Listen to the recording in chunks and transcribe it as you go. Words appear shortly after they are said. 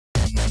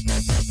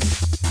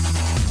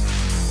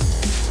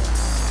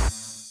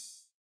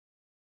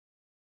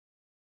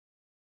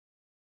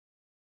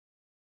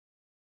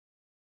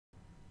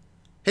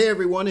Hey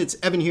everyone, it's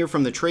Evan here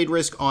from the Trade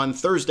Risk on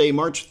Thursday,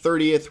 March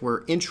 30th.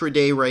 We're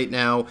intraday right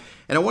now,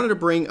 and I wanted to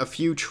bring a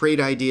few trade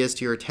ideas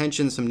to your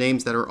attention, some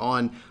names that are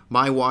on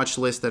my watch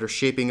list that are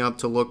shaping up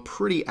to look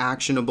pretty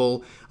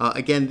actionable.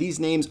 Again, these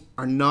names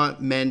are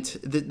not meant,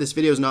 this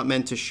video is not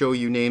meant to show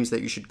you names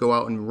that you should go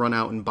out and run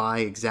out and buy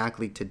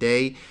exactly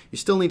today. You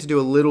still need to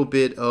do a little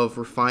bit of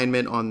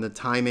refinement on the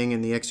timing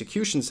and the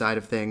execution side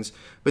of things,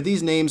 but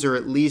these names are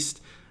at least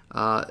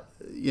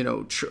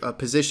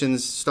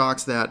positions,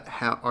 stocks that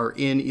are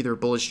in either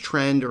bullish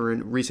trend or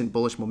in recent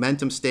bullish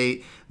momentum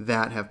state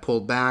that have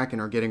pulled back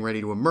and are getting ready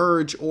to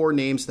emerge, or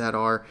names that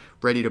are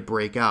ready to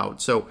break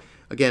out. So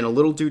again, a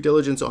little due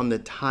diligence on the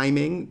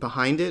timing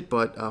behind it,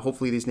 but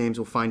hopefully these names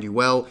will find you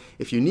well.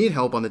 If you need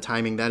help on the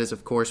timing, that is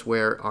of course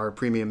where our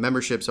premium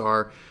memberships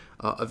are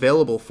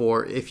available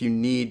for, if you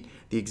need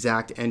the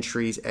exact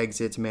entries,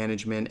 exits,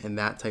 management, and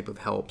that type of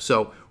help.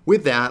 So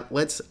with that,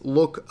 let's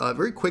look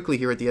very quickly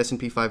here at the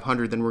S&P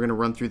 500, then we're going to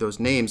run through those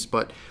names.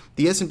 But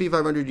the S&P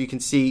 500, you can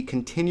see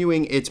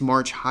continuing its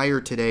march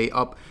higher today,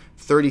 up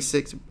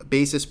 36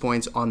 basis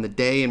points on the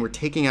day, and we're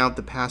taking out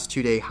the past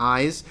 2-day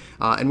highs,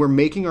 and we're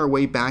making our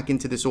way back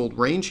into this old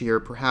range here,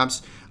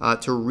 perhaps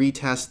to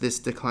retest this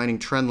declining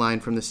trend line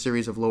from the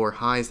series of lower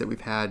highs that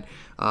we've had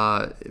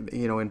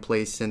in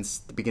place since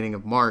the beginning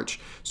of March.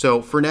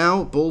 So for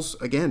now, bulls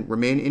again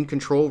remain in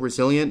control,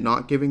 resilient,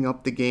 not giving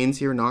up the gains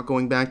here, not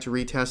going back to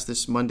retest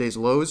this Monday's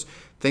lows.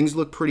 Things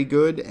look pretty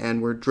good,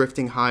 and we're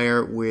drifting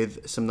higher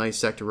with some nice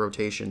sector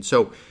rotation.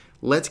 So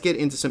let's get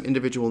into some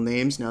individual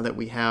names now that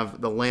we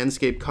have the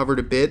landscape covered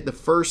a bit. The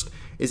first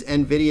is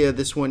NVIDIA.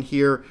 This one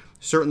here,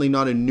 certainly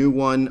not a new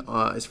one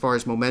as far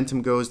as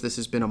momentum goes. This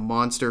has been a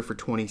monster for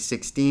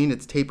 2016.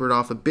 It's tapered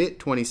off a bit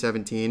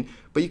 2017,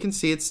 but you can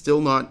see it's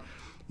still not,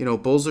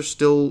 bulls are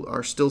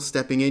still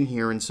stepping in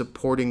here and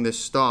supporting this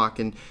stock.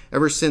 And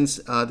ever since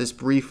this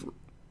brief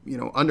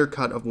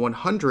undercut of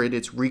 100,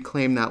 it's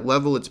reclaimed that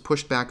level. It's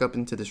pushed back up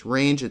into this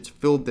range. It's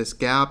filled this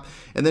gap.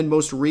 And then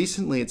most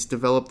recently, it's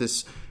developed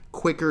this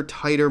quicker,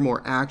 tighter,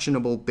 more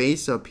actionable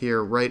base up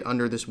here right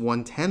under this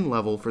 110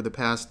 level for the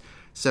past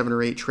 7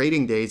 or 8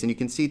 trading days. And you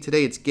can see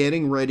today it's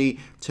getting ready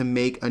to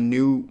make a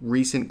new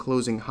recent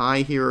closing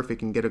high here if it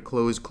can get a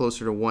close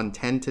closer to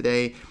 110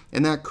 today.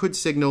 And that could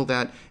signal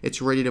that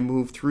it's ready to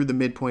move through the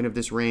midpoint of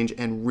this range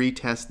and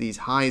retest these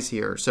highs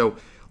here. So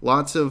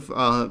lots of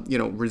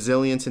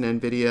resilience in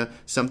NVIDIA,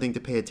 something to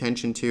pay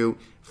attention to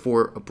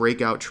for a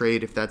breakout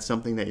trade if that's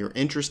something that you're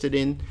interested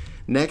in.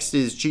 Next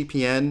is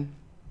GPN.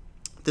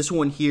 This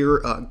one here,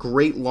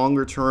 great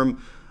longer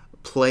term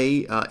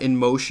play in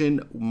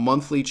motion.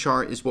 Monthly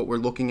chart is what we're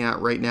looking at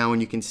right now,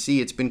 and you can see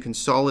it's been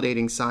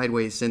consolidating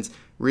sideways since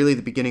really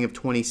the beginning of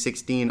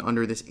 2016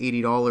 under this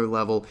 $80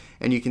 level,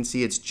 and you can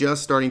see it's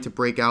just starting to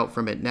break out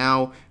from it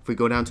now. If we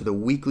go down to the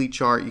weekly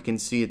chart, you can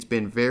see it's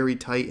been very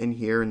tight in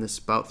here in this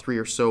about 3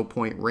 or so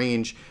point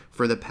range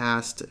for the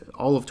past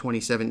all of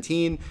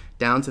 2017.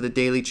 Down to the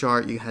daily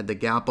chart, you had the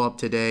gap up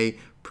today,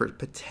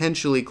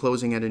 potentially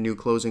closing at a new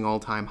closing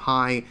all-time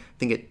high. I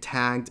think it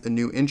tagged a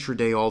new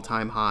intraday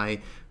all-time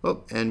high.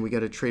 Oh, and we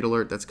got a trade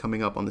alert that's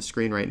coming up on the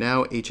screen right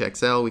now,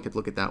 HXL. We could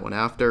look at that one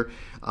after.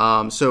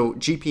 So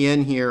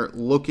GPN here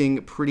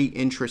looking pretty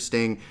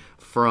interesting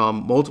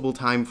from multiple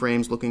time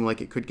frames, looking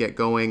like it could get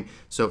going.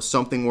 So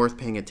something worth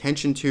paying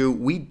attention to.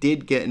 We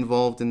did get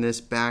involved in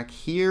this back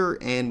here,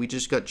 and we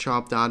just got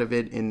chopped out of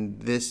it in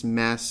this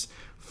mess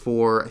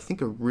for, I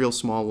think, a real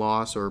small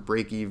loss or a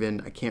break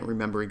even. I can't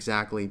remember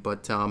exactly,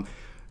 but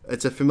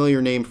it's a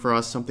familiar name for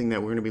us, something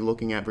that we're going to be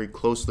looking at very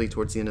closely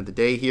towards the end of the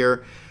day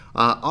here.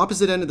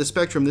 Opposite end of the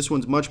spectrum, this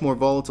one's much more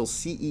volatile,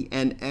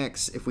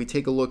 CENX. If we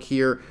take a look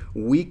here,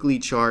 weekly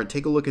chart,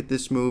 take a look at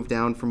this move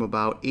down from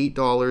about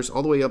 $8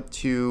 all the way up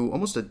to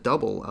almost a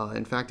double.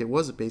 In fact, it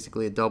was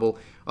basically a double,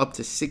 up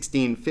to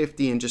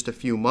 $16.50 in just a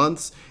few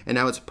months, and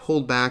now it's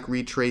pulled back,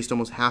 retraced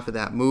almost half of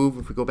that move.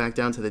 If we go back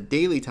down to the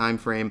daily time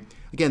frame,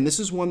 again, this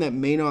is one that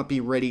may not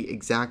be ready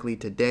exactly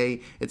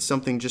today. It's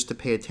something just to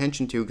pay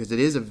attention to because it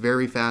is a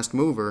very fast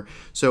mover.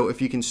 So if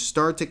you can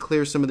start to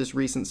clear some of this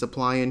recent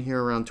supply in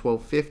here around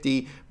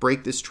 1250,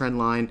 break this trend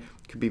line,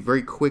 could be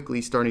very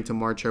quickly starting to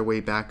march our way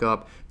back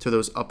up to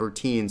those upper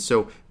teens.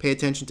 So pay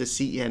attention to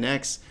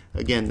CENX.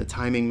 Again, the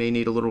timing may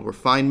need a little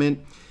refinement.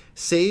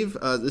 Save,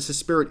 this is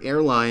Spirit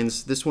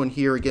Airlines. This one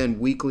here, again,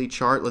 weekly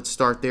chart. Let's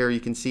start there. You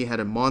can see it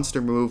had a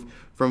monster move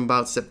from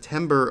about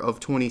September of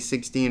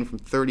 2016 from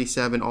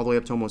 37 all the way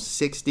up to almost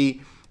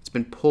 60. It's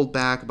been pulled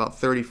back about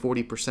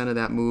 30-40% of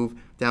that move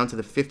down to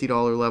the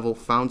 $50 level,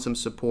 found some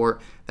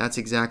support. That's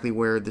exactly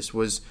where this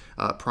was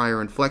prior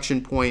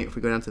inflection point. If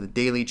we go down to the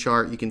daily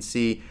chart, you can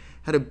see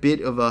had a bit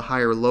of a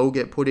higher low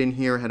get put in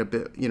here, had a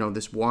bit,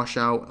 this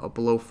washout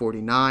below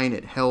 49.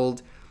 It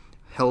held,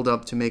 held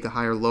up to make a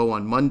higher low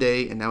on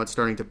Monday, and now it's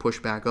starting to push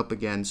back up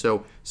again.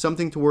 So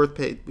something worth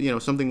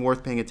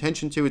paying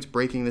attention to. It's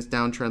breaking this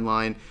downtrend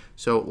line,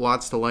 so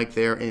lots to like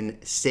there in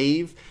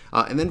SAVE.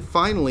 And then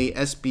finally,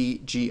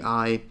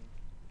 SBGI.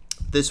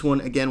 This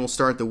one, again, will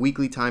start the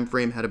weekly time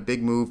frame, had a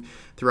big move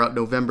throughout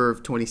November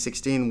of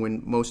 2016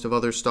 when most of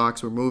other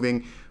stocks were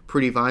moving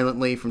pretty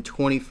violently from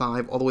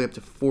 25 all the way up to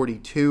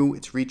 42.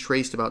 It's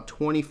retraced about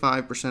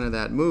 25% of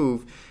that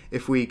move.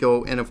 If we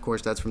go, and of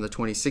course that's from the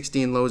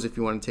 2016 lows. If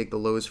you want to take the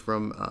lows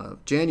from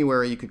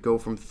January, you could go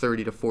from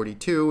 30 to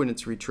 42, and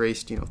it's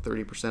retraced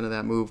 30% of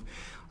that move.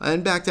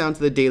 And back down to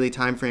the daily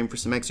time frame for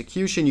some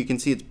execution, you can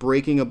see it's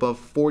breaking above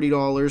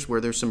 $40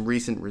 where there's some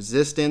recent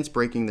resistance,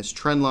 breaking this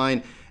trend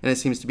line, and it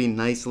seems to be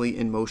nicely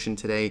in motion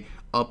today,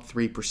 up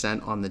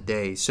 3% on the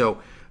day. So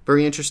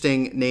very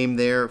interesting name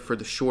there for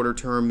the shorter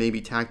term,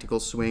 maybe tactical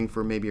swing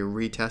for maybe a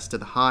retest to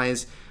the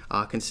highs.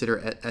 Consider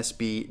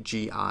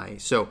SBGI.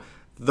 So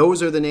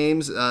those are the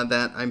names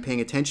that I'm paying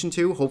attention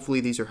to. Hopefully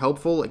these are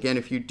helpful. Again,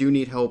 if you do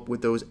need help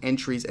with those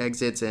entries,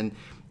 exits, and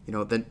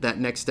that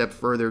next step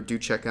further, do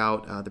check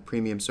out the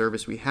premium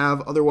service we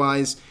have.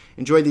 Otherwise,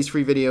 enjoy these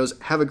free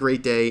videos. Have a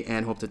great day,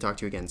 and hope to talk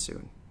to you again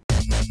soon.